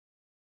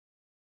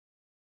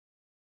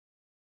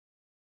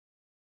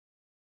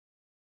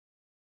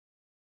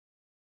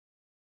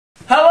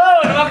Hello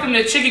and welcome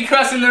to Chicken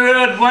Crossing the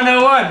Road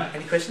 101.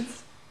 Any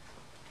questions?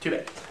 Too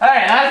bad.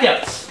 Alright,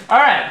 let's go.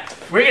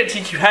 Alright, we're going to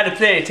teach you how to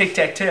play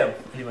tic-tac-toe.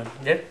 Anyone?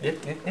 Yep.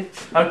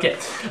 Okay.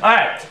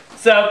 Alright,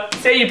 so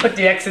say you put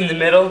the X in the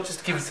middle,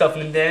 just to give yourself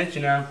an advantage,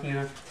 you know.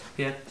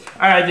 Yeah.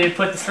 Alright, then you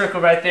put the circle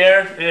right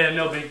there, yeah,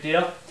 no big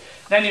deal.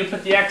 Then you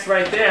put the X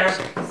right there,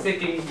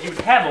 thinking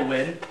you'd have a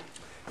win.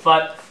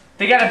 But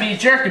they gotta be a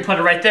jerk and put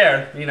it right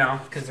there, you know,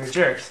 because they're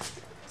jerks.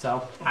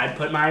 So I'd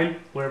put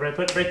mine wherever I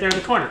put, right there in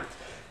the corner.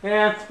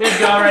 Yeah, there you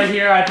go, right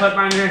here. I put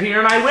mine here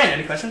and I win.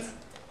 Any questions?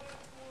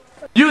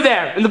 You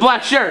there, in the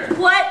black shirt.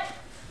 What?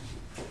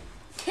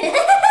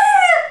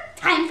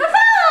 Time for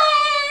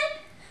fun!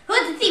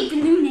 Who's the deep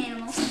balloon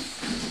animal?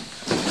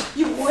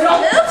 You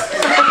will?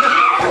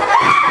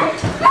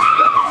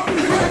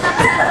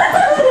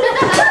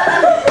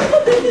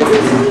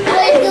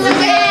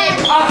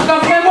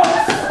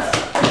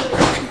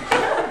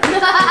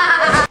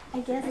 I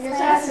guess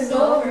class is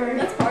over.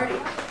 Let's party.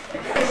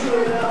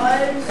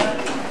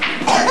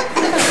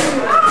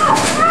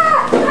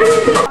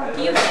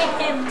 Do you take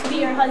him to be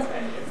your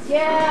husband?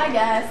 Yeah, I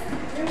guess.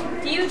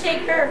 Do you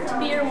take her to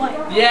be your wife?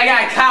 Yeah, I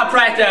got a cop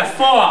right there.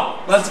 4.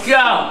 Let's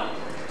go.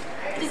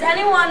 Does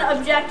anyone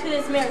object to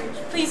this marriage?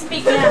 Please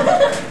speak now.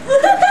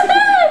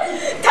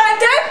 Time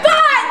to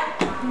fun!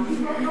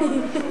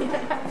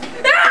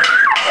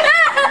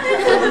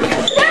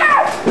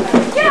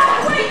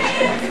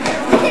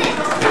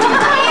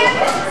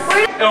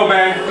 Oh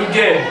man, we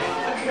did.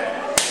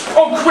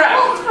 Oh crap!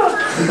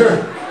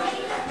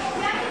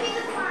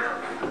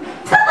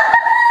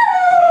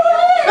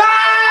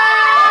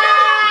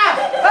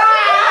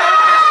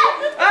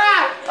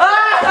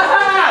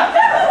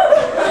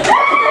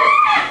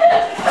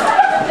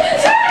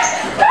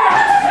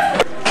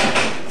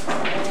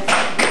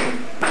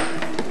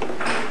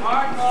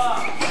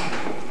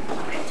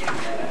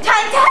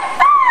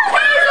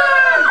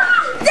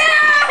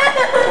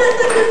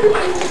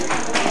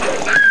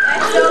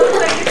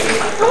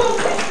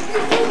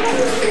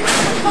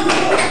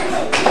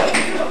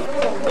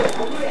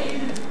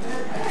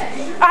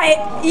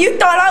 You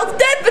thought I was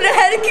dead, but I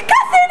had a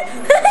concussive!